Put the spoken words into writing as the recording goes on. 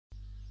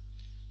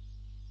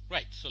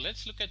Right, so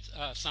let's look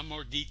at some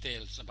more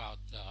details about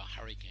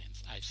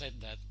hurricanes. I said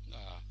that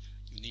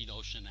you need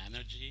ocean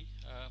energy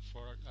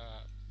for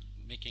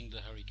making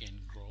the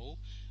hurricane grow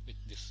with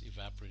this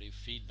evaporative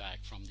feedback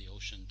from the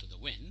ocean to the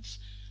winds.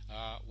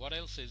 What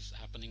else is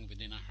happening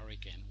within a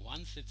hurricane?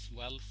 Once it's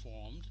well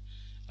formed,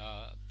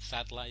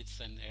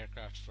 satellites and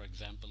aircraft, for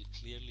example,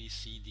 clearly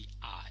see the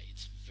eye.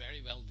 It's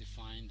very well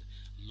defined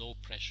low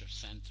pressure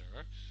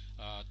center.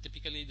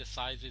 Typically the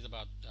size is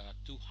about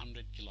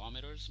 200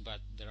 kilometers, but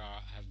there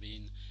have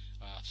been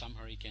some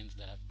hurricanes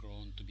that have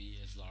grown to be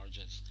as large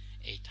as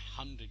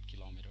 800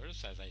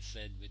 kilometers. As I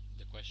said, with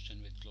the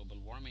question with global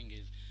warming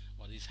is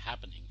what is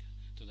happening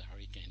to the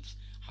hurricanes?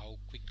 How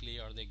quickly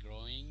are they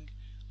growing?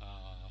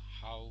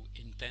 How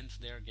intense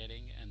they are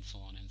getting, and so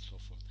on and so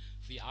forth.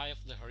 The eye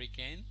of the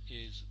hurricane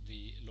is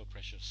the low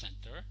pressure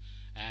center,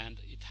 and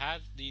it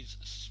has these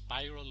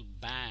spiral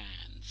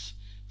bands.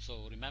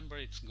 So remember,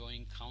 it's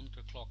going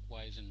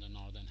counterclockwise in the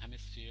northern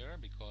hemisphere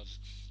because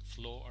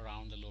flow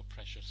around the low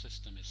pressure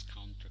system is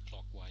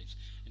counterclockwise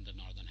in the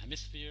northern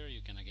hemisphere.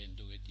 You can again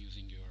do it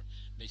using your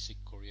basic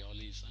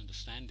Coriolis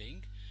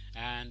understanding.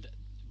 And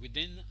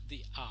within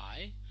the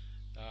eye,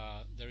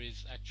 there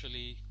is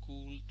actually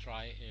cool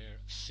dry air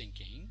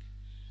sinking,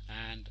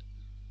 and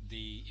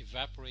the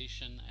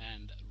evaporation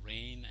and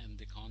rain and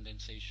the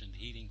condensation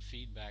heating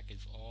feedback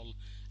is all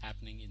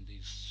happening in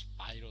these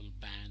spiral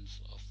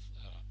bands of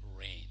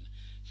rain.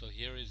 So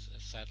here is a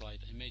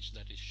satellite image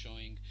that is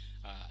showing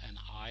an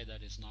eye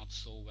that is not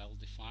so well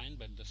defined,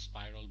 but the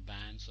spiral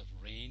bands of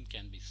rain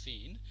can be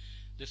seen.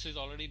 This is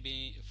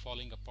already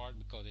falling apart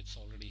because it's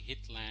already hit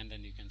land,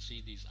 and you can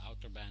see these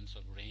outer bands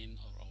of rain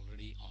are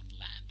already on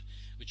land,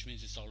 which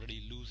means it's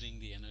already losing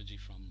the energy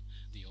from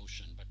the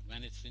ocean. But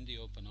when it's in the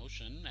open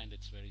ocean and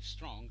it's very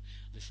strong,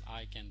 this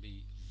eye can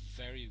be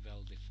very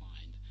well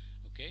defined.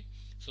 Okay,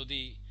 so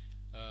the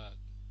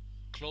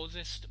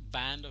closest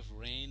band of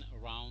rain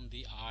around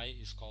the eye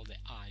is called the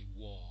eye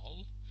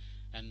wall.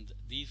 And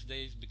these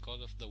days,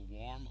 because of the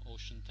warm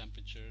ocean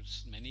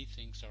temperatures, many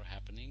things are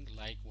happening,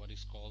 like what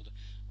is called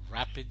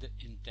rapid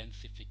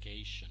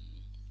intensification.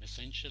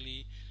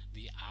 Essentially,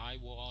 the eye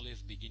wall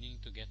is beginning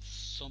to get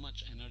so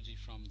much energy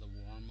from the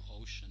warm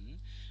ocean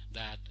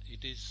that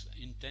it is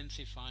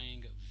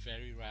intensifying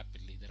very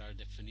rapidly. There are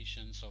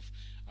definitions of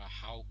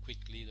how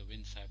quickly the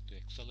winds have to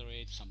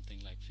accelerate, something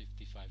like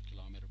 55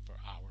 kilometers per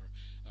hour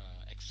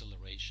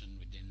acceleration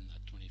within a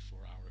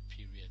 24-hour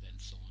period,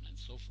 and so on and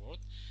so forth.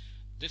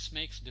 This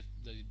makes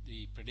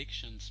the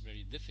predictions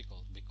very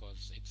difficult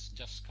because it's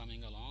just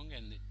coming along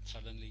and it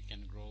suddenly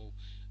can grow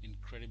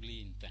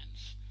incredibly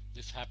intense.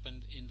 This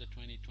happened in the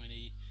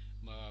 2020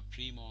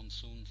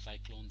 pre-monsoon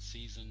cyclone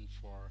season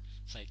for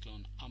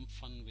Cyclone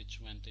Amphan, which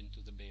went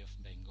into the Bay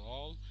of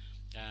Bengal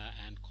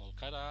and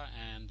Kolkata,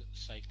 and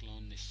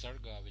Cyclone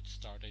Nisarga, which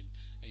started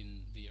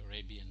in the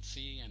Arabian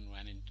Sea and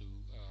went into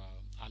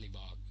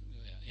Alibag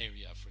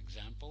area, for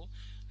example,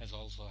 has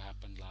also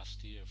happened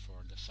last year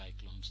for the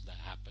cyclones that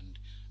happened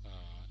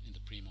in the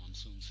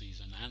pre-monsoon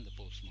season and the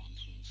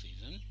post-monsoon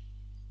season.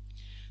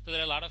 So there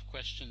are a lot of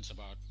questions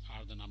about,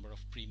 are the number of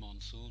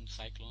pre-monsoon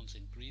cyclones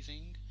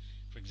increasing?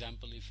 For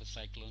example, if a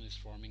cyclone is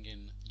forming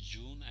in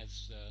June,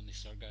 as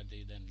Nisarga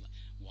did and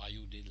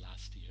Vayu did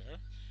last year,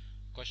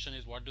 question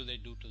is, what do they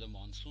do to the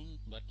monsoon?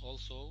 But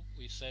also,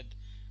 we said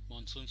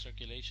monsoon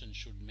circulation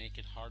should make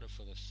it harder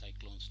for the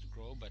cyclones to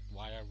grow, but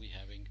why are we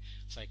having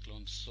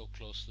cyclones so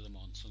close to the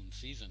monsoon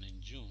season in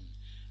June?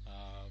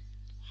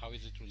 How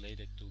is it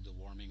related to the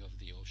warming of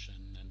the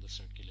ocean and the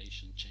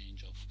circulation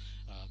change of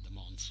the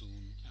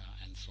monsoon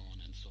and so on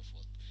and so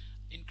forth?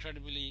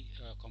 Incredibly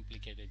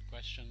complicated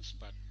questions,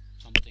 but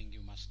something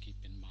you must keep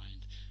in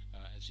mind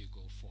as you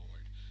go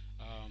forward.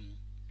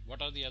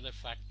 What are the other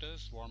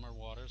factors? Warmer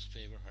waters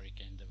favor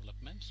hurricane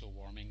development. So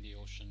warming the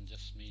ocean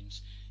just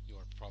means you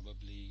are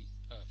probably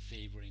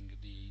favoring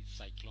the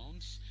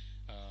cyclones,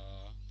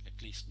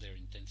 at least their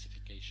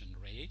intensification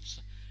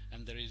rates.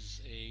 And there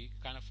is a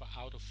kind of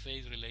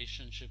out-of-phase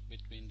relationship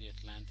between the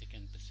Atlantic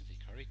and Pacific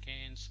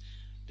hurricanes.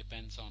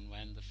 Depends on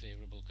when the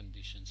favorable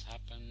conditions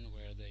happen,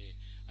 where the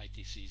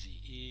ITCZ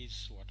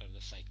is, what are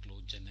the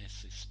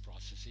cyclogenesis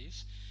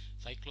processes.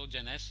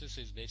 Cyclogenesis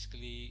is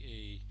basically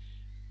a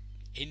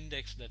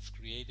index that's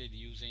created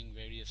using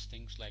various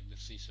things like the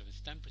sea surface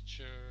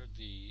temperature,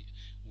 the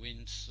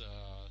wind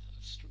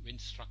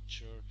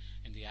structure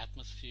in the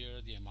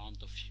atmosphere, the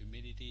amount of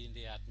humidity in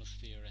the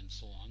atmosphere, and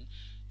so on,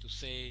 to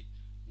say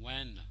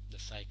when the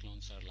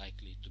cyclones are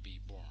likely to be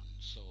born.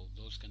 So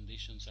those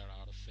conditions are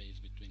out of phase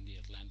between the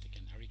Atlantic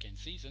and hurricane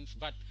seasons.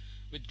 But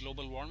with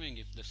global warming,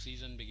 if the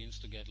season begins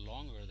to get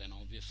longer, then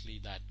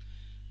obviously that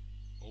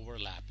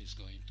overlap is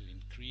going to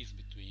increase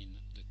between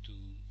the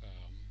two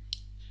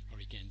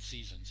hurricane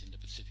seasons in the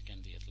Pacific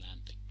and the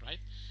Atlantic, right?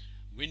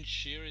 Wind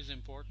shear is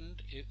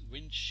important.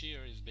 Wind shear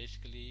is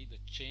basically the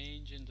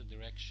change in the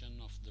direction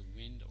of the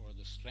wind or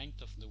the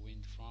strength of the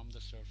wind from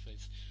the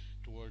surface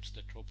towards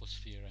the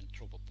troposphere and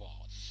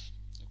tropopause.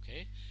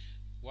 Okay,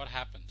 what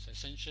happens?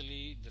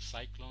 Essentially, the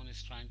cyclone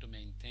is trying to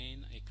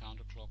maintain a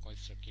counterclockwise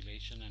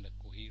circulation and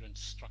a coherent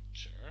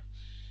structure,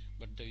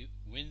 but the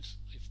winds,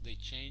 if they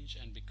change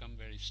and become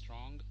very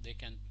strong, they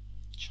can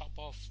chop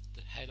off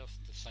the head of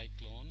the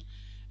cyclone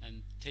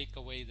and take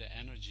away the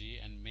energy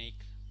and make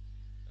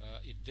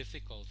it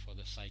difficult for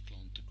the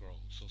cyclone to grow.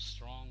 So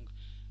strong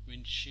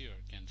wind shear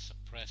can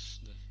suppress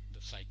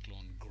the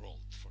cyclone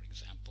growth, for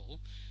example,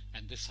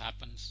 and this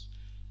happens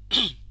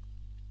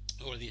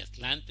over the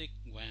Atlantic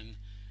when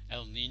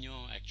El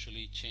Nino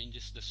actually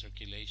changes the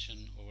circulation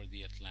over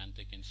the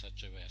Atlantic in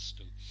such a way as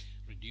to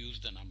reduce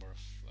the number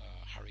of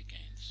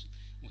hurricanes.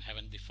 We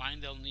haven't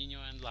defined El Nino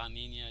and La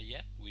Nina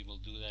yet. We will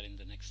do that in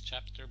the next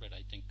chapter, but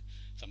I think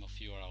some of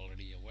you are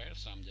already aware,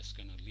 so I'm just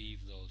going to leave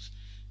those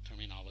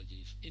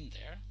terminologies in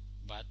there.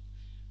 But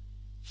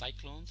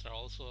cyclones are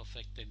also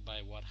affected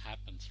by what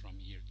happens from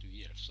year to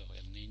year. So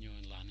El Nino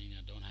and La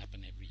Nina don't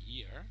happen every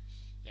year.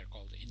 They're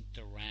called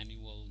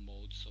interannual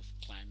modes of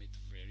climate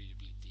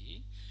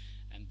variability,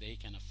 and they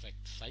can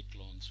affect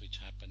cyclones which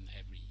happen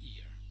every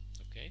year.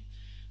 Okay,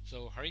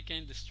 so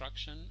hurricane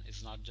destruction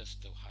is not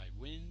just the high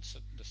winds,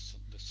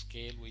 the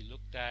scale we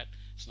looked at.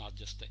 It's not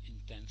just the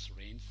intense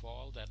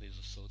rainfall that is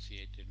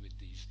associated with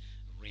these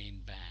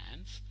rain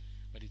bands,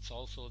 but it's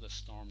also the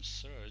storm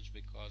surge,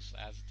 because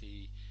as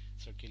the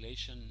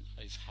circulation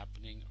is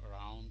happening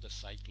around the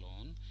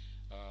cyclone,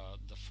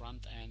 the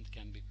front end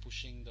can be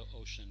pushing the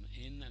ocean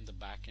in and the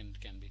back end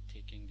can be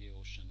taking the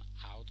ocean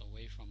out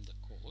away from the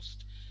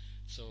coast.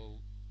 So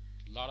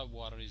a lot of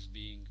water is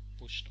being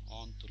pushed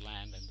onto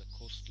land, and the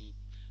coastal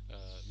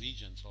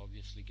regions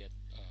obviously get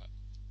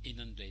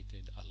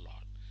inundated a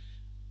lot.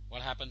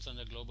 What happens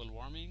under global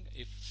warming?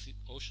 If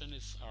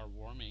oceans are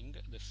warming,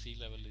 the sea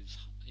level is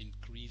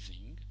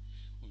increasing.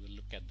 We will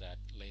look at that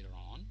later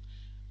on.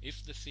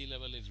 If the sea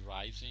level is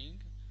rising,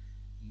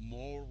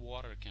 more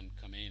water can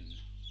come in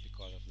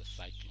because of the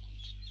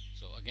cyclones.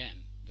 So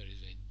again, there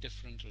is a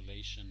different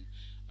relation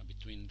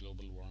between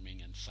global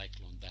warming and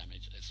cyclone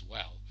damage as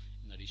well,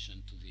 in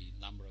addition to the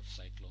number of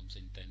cyclones,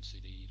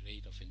 intensity,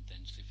 rate of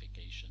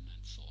intensification,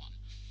 and so on.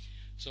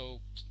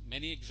 So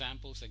many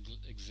examples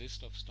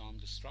exist of storm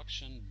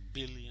destruction.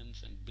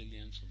 Billions and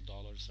billions of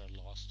dollars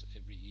are lost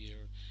every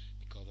year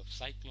because of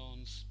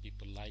cyclones.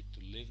 People like to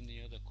live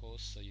near the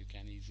coast, so you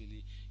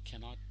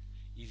cannot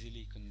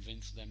easily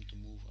convince them to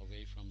move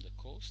away from the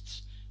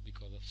coasts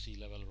because of sea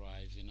level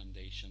rise,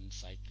 inundations,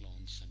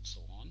 cyclones, and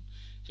so on.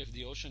 So if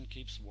the ocean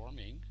keeps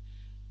warming,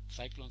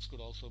 cyclones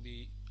could also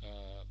be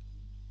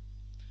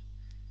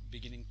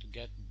beginning to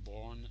get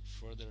born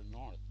further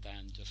north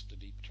than just the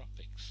deep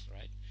tropics,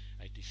 right?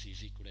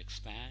 ITCZ could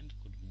expand,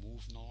 could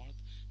move north,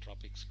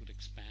 tropics could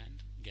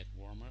expand, get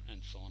warmer,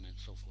 and so on and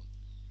so forth.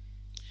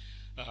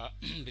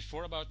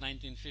 Before about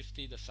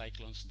 1950, the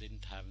cyclones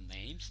didn't have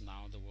names.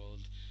 Now the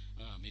World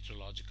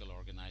Meteorological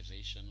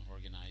Organization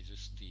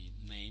organizes the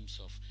names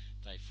of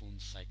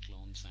typhoons,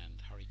 cyclones,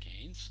 and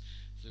hurricanes.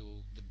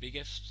 So the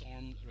biggest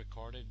storm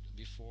recorded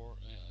before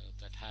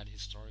that had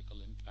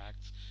historical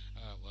impacts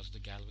was the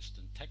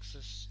Galveston,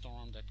 Texas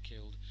storm that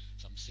killed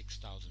some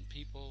 6,000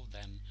 people.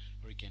 Then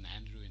Hurricane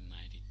Andrew in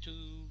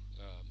 92,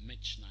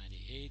 Mitch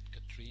 98,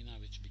 Katrina,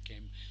 which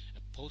became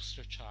a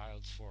poster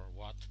child for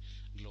what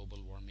global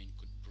warming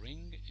could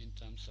bring in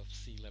terms of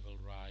sea level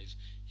rise,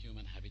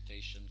 human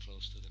habitation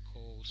close to the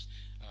coast,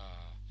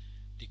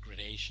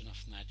 degradation of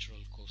natural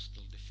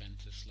coastal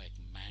defenses like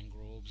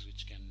mangroves,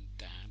 which can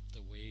damp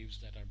the waves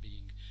that are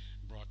being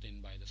brought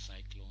in by the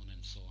cyclone,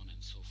 and so on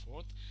and so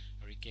forth.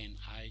 Hurricane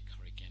Ike,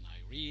 Hurricane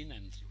Irene,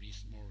 and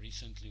more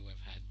recently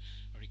we've had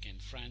Hurricane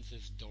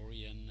Francis,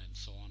 Dorian, and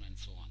so on and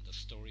so on. The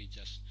story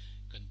just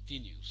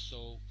continues.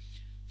 So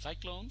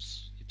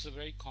cyclones, it's a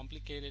very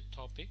complicated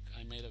topic.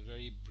 I made a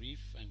very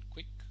brief and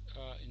quick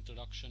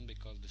introduction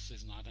because this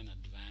is not an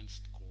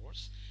advanced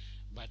course,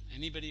 but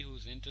anybody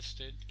who's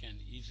interested can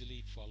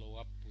easily follow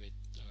up with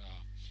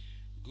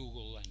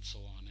Google and so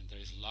on, and there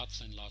is lots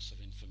and lots of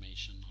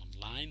information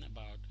online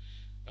about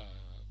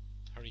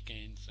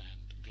hurricanes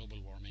and global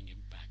warming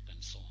impact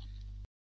and so on.